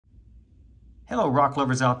Hello, rock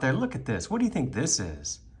lovers out there. Look at this. What do you think this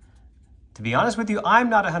is? To be honest with you, I'm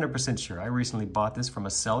not 100% sure. I recently bought this from a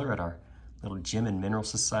seller at our little Gem and Mineral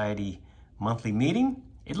Society monthly meeting.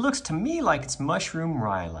 It looks to me like it's mushroom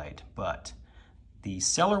rhyolite, but the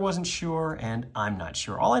seller wasn't sure and I'm not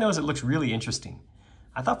sure. All I know is it looks really interesting.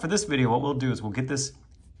 I thought for this video, what we'll do is we'll get this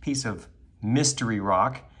piece of mystery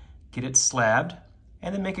rock, get it slabbed,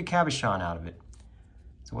 and then make a cabochon out of it.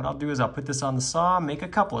 So what I'll do is I'll put this on the saw, make a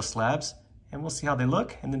couple of slabs, and we'll see how they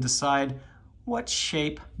look, and then decide what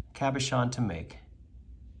shape cabochon to make.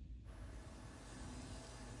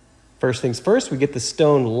 First things first, we get the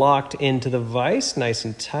stone locked into the vise, nice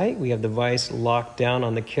and tight. We have the vise locked down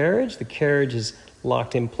on the carriage. The carriage is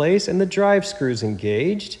locked in place, and the drive screws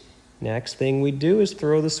engaged. Next thing we do is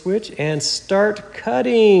throw the switch and start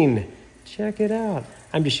cutting. Check it out.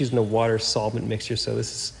 I'm just using a water solvent mixture, so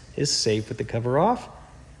this is safe with the cover off.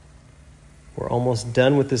 We're almost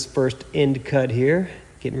done with this first end cut here,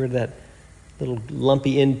 getting rid of that little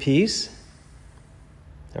lumpy end piece.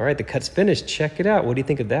 All right, the cut's finished. Check it out. What do you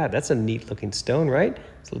think of that? That's a neat looking stone, right?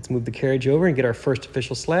 So let's move the carriage over and get our first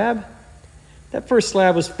official slab. That first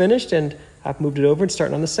slab was finished and I've moved it over and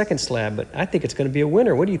starting on the second slab, but I think it's going to be a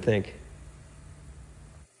winner. What do you think?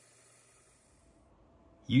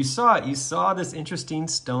 You saw it. You saw this interesting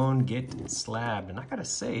stone get slabbed, and I gotta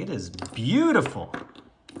say, it is beautiful.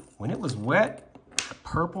 When it was wet, the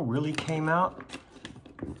purple really came out.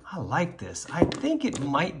 I like this. I think it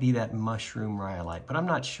might be that mushroom rhyolite, but I'm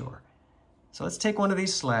not sure. So let's take one of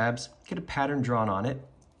these slabs, get a pattern drawn on it,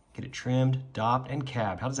 get it trimmed, dopped, and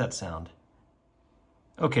cabbed. How does that sound?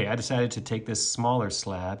 Okay, I decided to take this smaller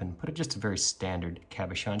slab and put it just a very standard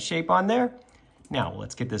cabochon shape on there. Now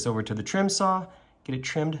let's get this over to the trim saw, get it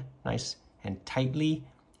trimmed nice and tightly,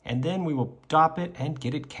 and then we will dop it and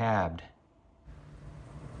get it cabbed.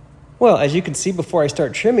 Well, as you can see before I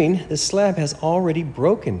start trimming, this slab has already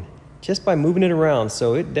broken just by moving it around,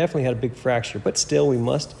 so it definitely had a big fracture, but still we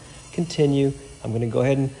must continue. I'm going to go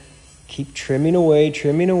ahead and keep trimming away,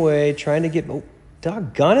 trying to get, oh,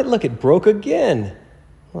 doggone it, look, it broke again.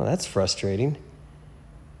 Well, that's frustrating.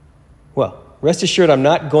 Well, rest assured I'm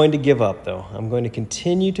not going to give up though. I'm going to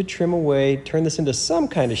continue to trim away, turn this into some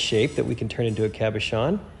kind of shape that we can turn into a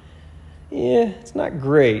cabochon. Yeah, it's not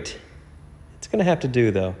great. It's going to have to do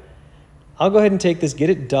though. I'll go ahead and take this, get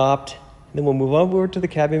it dopped, then we'll move over to the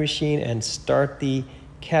cabbing machine and start the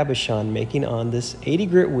cabochon making on this 80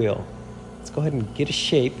 grit wheel. Let's go ahead and get a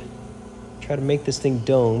shape, try to make this thing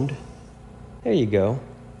domed. There you go.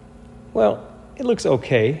 Well, it looks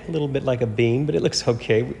okay, a little bit like a bean, but it looks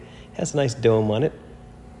okay. It has a nice dome on it.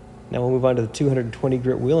 Now we'll move on to the 220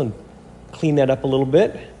 grit wheel and clean that up a little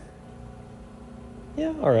bit.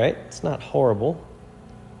 Yeah, all right, it's not horrible.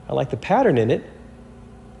 I like the pattern in it.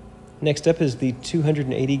 Next up is the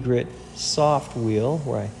 280 grit soft wheel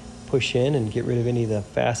where I push in and get rid of any of the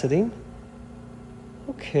faceting.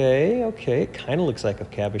 Okay, it kind of looks like a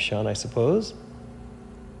cabochon, I suppose.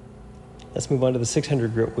 Let's move on to the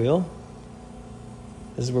 600 grit wheel.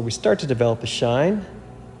 This is where we start to develop a shine.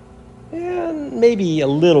 And maybe a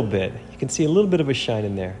little bit. You can see a little bit of a shine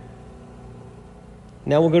in there.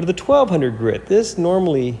 Now we'll go to the 1200 grit. This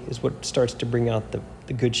normally is what starts to bring out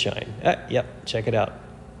the good shine. Yep, check it out.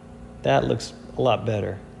 That looks a lot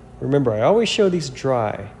better. Remember, I always show these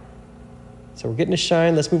dry. So we're getting a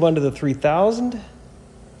shine. Let's move on to the 3000.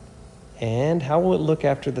 And how will it look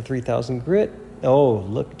after the 3000 grit? Oh,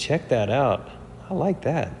 look, check that out. I like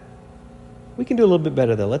that. We can do a little bit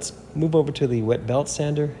better though. Let's move over to the wet belt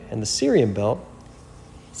sander and the cerium belt.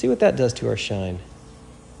 See what that does to our shine.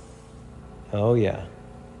 Oh yeah,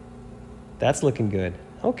 that's looking good.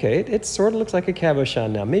 Okay, it sort of looks like a cabochon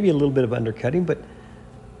now. Maybe a little bit of undercutting, but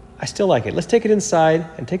I still like it. Let's take it inside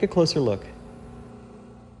and take a closer look.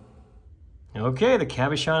 Okay, the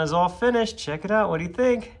cabochon is all finished. Check it out. What do you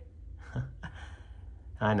think?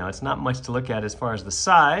 I know it's not much to look at as far as the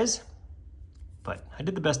size, but I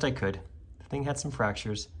did the best I could. The thing had some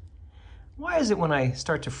fractures. Why is it when I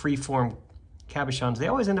start to freeform cabochons, they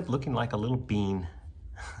always end up looking like a little bean?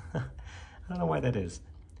 I don't know why that is.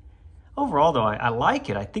 Overall though, I like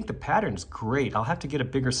it. I think the pattern's great. I'll have to get a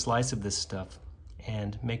bigger slice of this stuff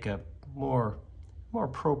and make a more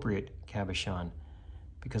appropriate cabochon,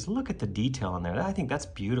 because look at the detail in there. I think that's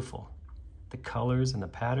beautiful. The colors and the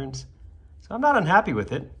patterns. So I'm not unhappy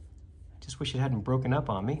with it. I just wish it hadn't broken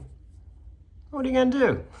up on me. What are you gonna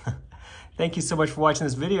do? Thank you so much for watching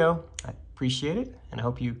this video. I appreciate it, and I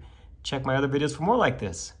hope you check my other videos for more like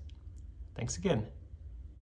this. Thanks again.